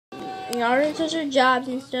in order to do jobs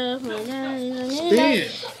and stuff. Spin.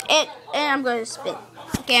 And I'm going to spin.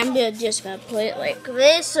 Okay, I'm just going to put it like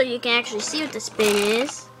this so you can actually see what the spin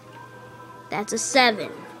is. That's a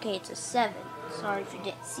 7. Okay, it's a 7. Sorry if you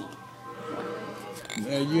didn't see.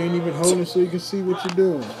 Now you ain't even holding so you can see what you're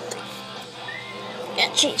doing.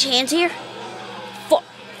 Gotta change hands here. 4,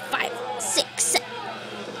 5, 6, 7.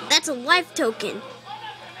 That's a life token.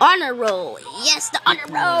 Honor roll. Yes, the honor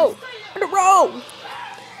roll. Honor roll.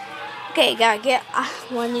 Okay, gotta get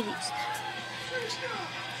one of these.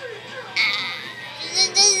 It's a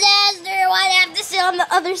disaster. Why do I have to sit on the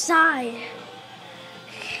other side?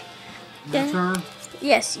 Your turn?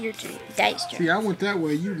 Yes, your turn. Daddy's turn. See, I went that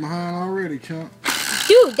way. You behind already, chump.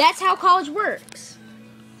 Dude, that's how college works.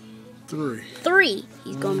 3. 3.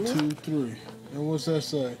 He's going to 1, 2, 3. And what's that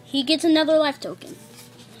say? He gets another life token.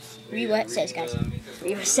 Read what it says, guys.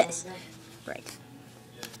 Read what it says. Right.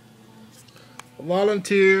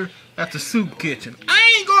 Volunteer at the soup kitchen.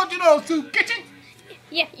 I ain't going to no soup kitchen.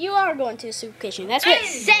 Yeah, you are going to the soup kitchen. That's what it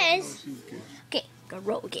says. Okay, go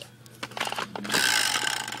roll again.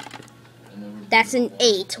 That's an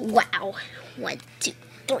 8. Wow. 1, 2,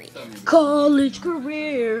 3. College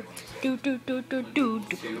career. Do do do do do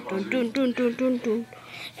do do do do do do.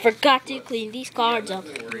 Forgot to clean these cards up.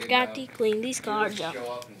 Forgot to clean these cards up.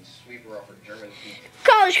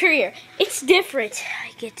 College career. It's different.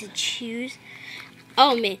 I get to choose.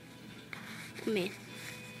 Oh man. Oh man.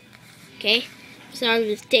 Okay. Sorry,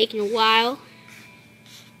 it's taking a while.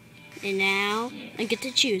 And now I get to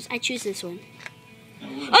choose. I choose this one.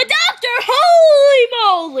 A doctor! Holy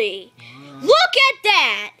moly! Look at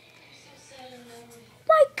that!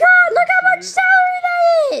 My God! Look how much salary that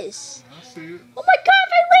is! I see it. Oh my God!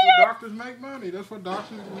 If I later. Doctors make money. That's what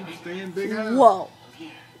doctors do. Stay in big house. Whoa.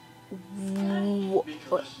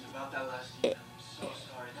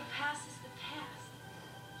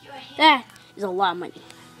 That is a lot of money.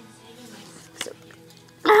 So,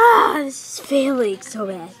 this is failing so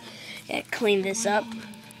bad. Gotta clean this up.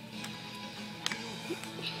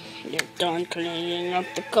 You're done cleaning up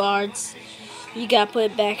the cards. You gotta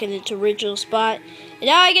put it back in its original spot. And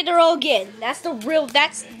now I get to roll again. That's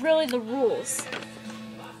really the rules.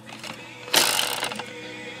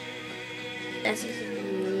 That's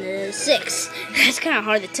 6. That's kind of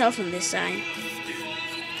hard to tell from this side.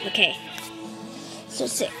 Okay. So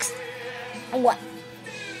 6. 1,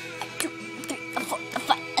 2, 3, 4,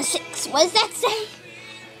 5, 6. What does that say?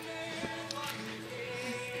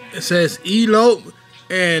 It says elope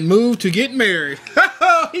and move to get married.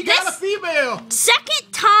 He got a female.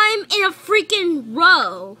 Second time in a freaking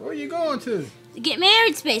row. Where are you going to? Get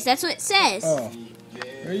married space. That's what it says. Oh,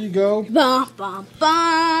 there you go. Bum, bum,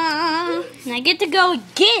 bum. And I get to go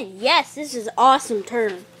again. Yes, this is an awesome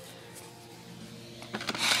turn.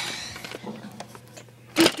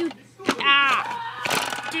 Ah.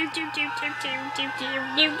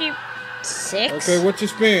 6. Okay, what you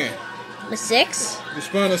spend? A 6. You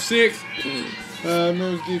spent a 6.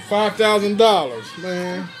 $5,000,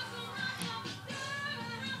 man.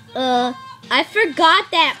 I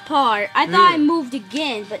forgot that part. I thought I moved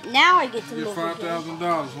again, but now I get to You move get again.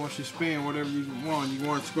 $5,000 once you spend whatever you want. You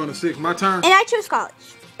want to spend a 6. My turn. And I chose college.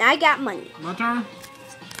 And I got money. My turn.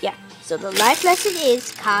 Yeah. So the life lesson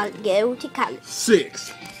is go to college.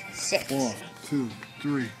 6. 6. 1, 2,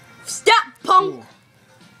 3, Stop, punk. 4.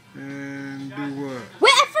 And do what?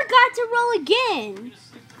 Wait, I forgot to roll again.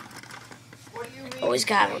 Always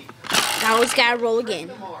gotta roll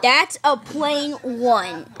again. That's a plain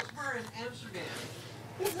 1.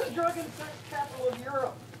 This is the drug and sex capital of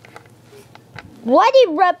Europe. What did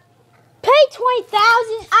pay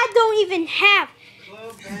 20,000? I don't even have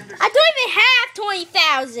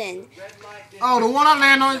 20,000. Oh, the one I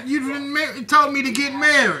landed on, you told me to get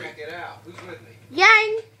married. Yeah,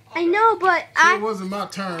 I know, but It wasn't my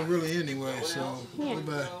turn really anyway, so Yeah. what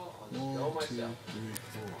about 1, 2, 3, 4.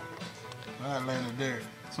 I landed there.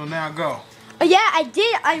 So now go. Oh, yeah, I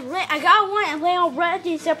did. I got one and land on right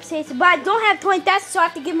these episodes, but I don't have 20,000, so I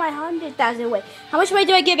have to give my 100,000 away. How much money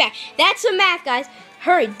do I get back? That's the math, guys.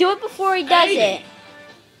 Hurry, do it before he does 80. it.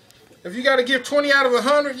 If you got to give 20 out of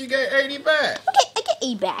 100, you get 80 back. Okay, I get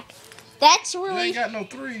 8 back. That's You really ain't got no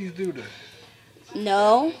 3s, do they?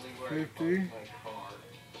 no. 50.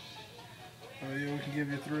 Oh yeah, we can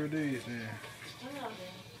give you 3 of these then.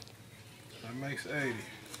 That makes 80.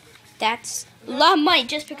 That's a lot of money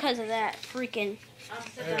just because of that freaking.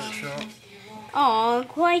 There, Chuck. Oh,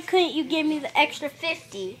 why couldn't you give me the extra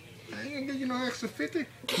 50? I ain't gonna give you no extra 50.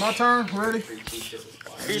 My turn. Ready?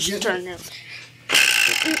 It's your turn now.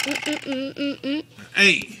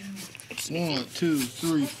 8. 1, 2,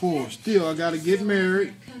 3, 4. Still, I gotta get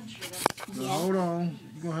married. So hold on.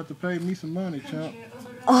 You're gonna have to pay me some money, chump.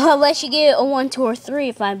 Unless you get a 1, 2, or 3,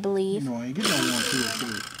 if I believe. No, I ain't get no 1, 2,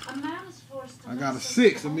 or 3. I got a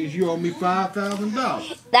 6. That means you owe me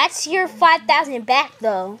 $5,000. That's your 5,000 back,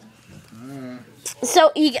 though.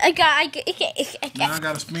 So I got. Now I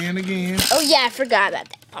gotta spin again. Oh yeah, I forgot about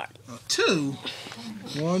that part. 2.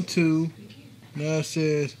 1, 2. Now it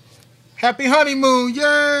says, "Happy honeymoon,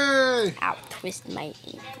 yay!" Ow, twist my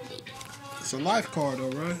ankle. It's a life card, though,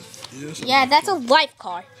 right? Yes. Yeah, that's a life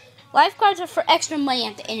card. Life cards are for extra money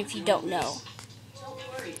at the end if you don't know.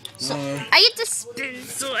 So I get to spin,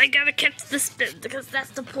 so I gotta catch the spin because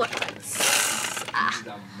that's the point.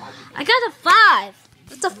 I got a 5.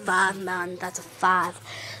 That's a 5, man. That's a 5.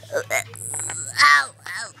 Ow,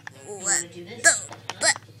 ow.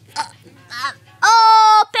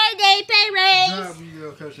 Oh, payday, pay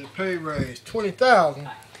raise. Pay raise, 20,000.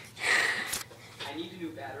 I need a new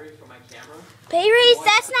battery for my camera. Pay raise?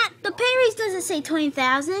 That's not. The pay raise doesn't say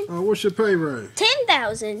 20,000. What's your pay raise?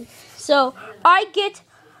 10,000. So I get,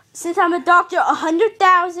 since I'm a doctor,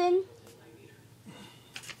 100,000.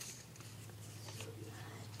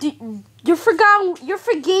 You're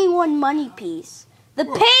forgetting one money piece. The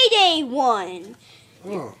payday one.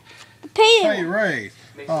 Oh, The payday. pay raise.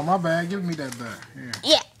 Oh, my bad. Give me that back. Yeah.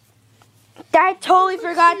 Yeah. I totally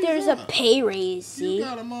forgot there's a pay raise. You See?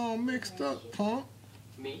 got them all mixed up, punk.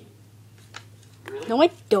 Me? No, I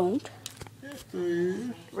don't. Yes, there is.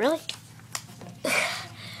 Really?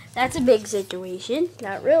 That's a big situation.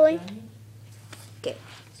 Not really. Okay.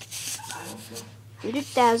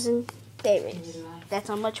 100,000 pay raise. That's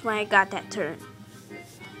how much money I got that turn.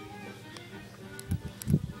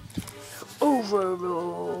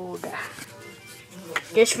 Overload.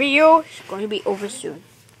 Just for you, it's going to be over soon.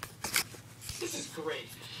 This is great.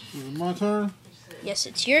 Is it my turn? Yes,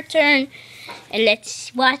 it's your turn. And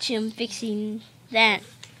let's watch him fixing that.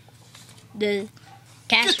 The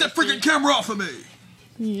cash. Get that freaking camera off of me!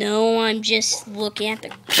 No, I'm just looking at the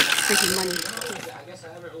freaking money. I guess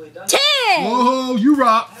I haven't really done 10! Whoa, you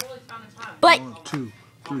rock! I haven't really found the time. But 1, 2,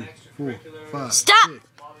 3, 4, 5. stop! 6.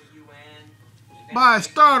 Buy a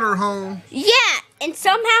starter home. Yeah, and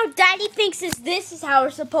somehow Daddy thinks this is how we're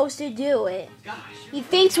supposed to do it. He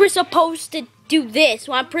thinks we're supposed to do this.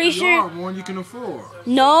 Well, I'm pretty You sure. are one you can afford.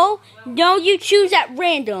 No, you choose at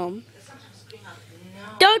random.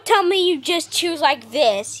 Don't tell me you just choose like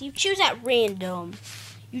this. You choose at random.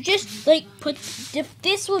 You just like put.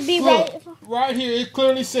 This would be right. Look, right here it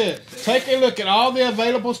clearly says, take a look at all the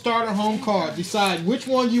available starter home cards. Decide which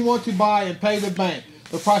one you want to buy and pay the bank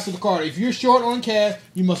the price of the card. If you're short on cash,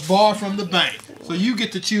 you must borrow from the bank. So you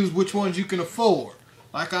get to choose which ones you can afford.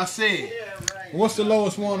 Like I said. What's the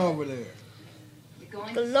lowest one over there?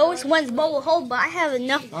 The lowest one's mobile home, but I have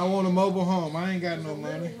enough. I want a mobile home. I ain't got no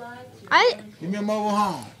money. Give me a mobile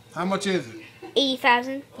home. How much is it?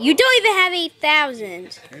 80,000. You don't even have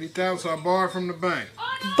 8,000. 80,000, so I borrow from the bank.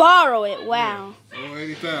 Borrow it. Wow. Oh,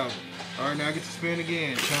 80,000. All right, now I get to spend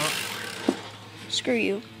again, chump. Screw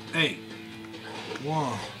you. 8.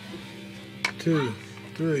 1, 2,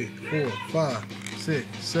 3, 4, 5, 6,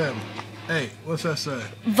 7, 8. What's that say?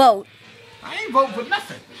 Vote. I ain't voting for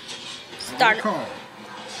nothing. Start. Call.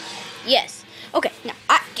 Yes. Okay, now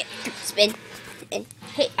I get to spin. And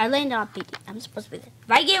hey, I landed on PD. I'm supposed to be there.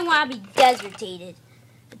 If I get one, I'll be desertated.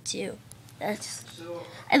 But 2. That's.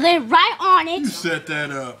 I landed right on You it. set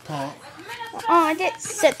that up, punk. Oh, I didn't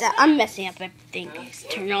set that. I'm messing up everything. Let's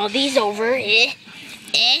turn all these over.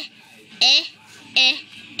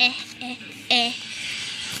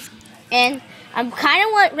 And I'm kind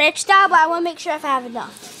of want rich style, but I want to make sure if I have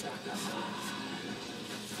enough.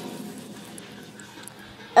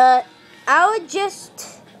 I would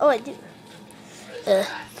just. Oh, I do.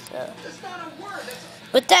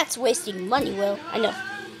 But that's wasting money, Will. I know.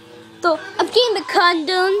 So I'm getting the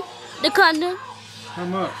condom. How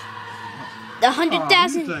much? The Oh,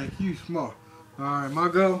 100,000. you think you smart. All right, my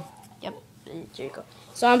go. Yep. There you go.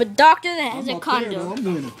 So I'm a doctor that has a up there, though. condom. I'm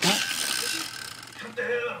doing it, punk.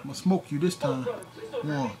 I'm gonna smoke you this time.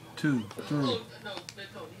 1, 2, 3,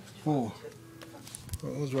 4.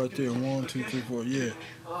 What was right there? 1, 2, 3, 4. Yeah.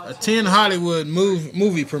 A 10 Hollywood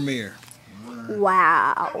movie premiere.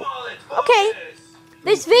 Wow. Okay.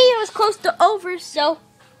 This video is close to over, so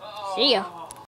see ya.